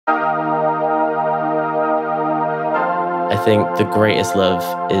think the greatest love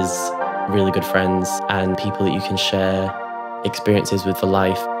is really good friends and people that you can share experiences with for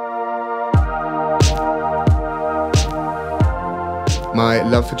life. My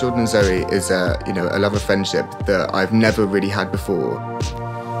love for Jordan and Zoe is a love of friendship that I've never really had before.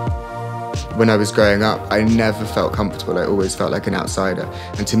 When I was growing up, I never felt comfortable. I always felt like an outsider.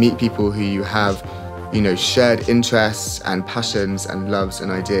 And to meet people who you have, shared interests and passions and loves and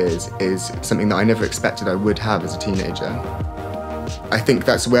ideas is something that I never expected I would have as a teenager. I think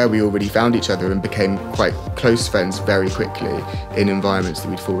that's where we already found each other and became quite close friends very quickly in environments that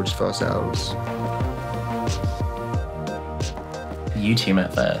we'd forged for ourselves. You two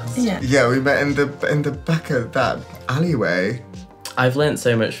met first? Yeah, we met in the back of that alleyway. I've learnt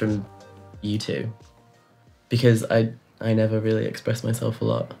so much from you two because I never really expressed myself a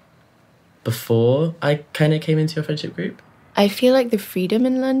lot before I kind of came into your friendship group. I feel like the freedom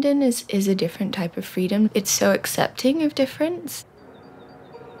in London is a different type of freedom. It's so accepting of difference.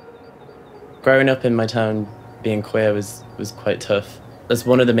 Growing up in my town, being queer was quite tough. That's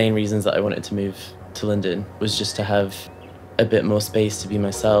one of the main reasons that I wanted to move to London, was just to have a bit more space to be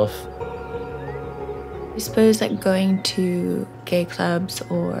myself. I suppose like going to gay clubs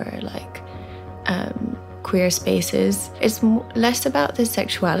or like queer spaces, it's less about the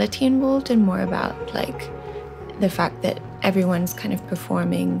sexuality involved and more about like the fact that everyone's kind of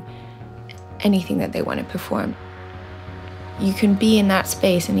performing anything that they want to perform. You can be in that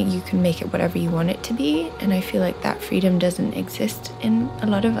space and you can make it whatever you want it to be, and I feel like that freedom doesn't exist in a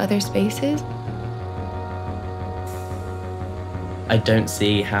lot of other spaces. I don't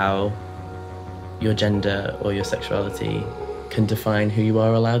see how your gender or your sexuality can define who you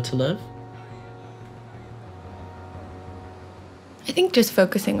are allowed to love. I think just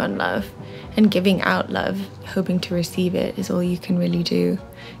focusing on love and giving out love, hoping to receive it, is all you can really do.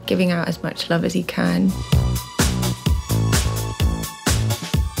 Giving out as much love as you can.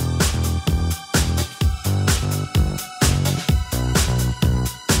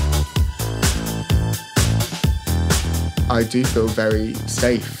 I do feel very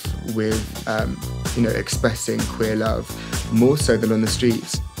safe with, expressing queer love, more so than on the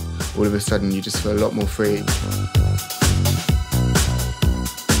streets. All of a sudden, you just feel a lot more free.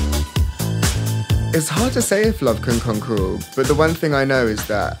 It's hard to say if love can conquer all, but the one thing I know is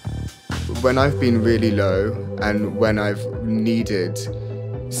that when I've been really low and when I've needed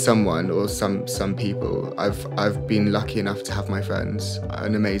someone or some people, I've been lucky enough to have my friends,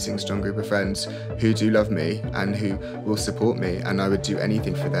 an amazing strong group of friends who do love me and who will support me, and I would do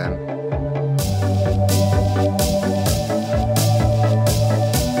anything for them.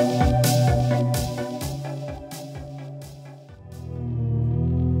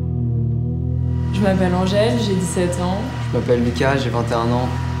 Je m'appelle Angèle, j'ai 17 ans. Je m'appelle Lucas, j'ai 21 ans.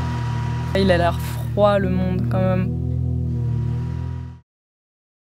 Il a l'air froid, le monde, quand même.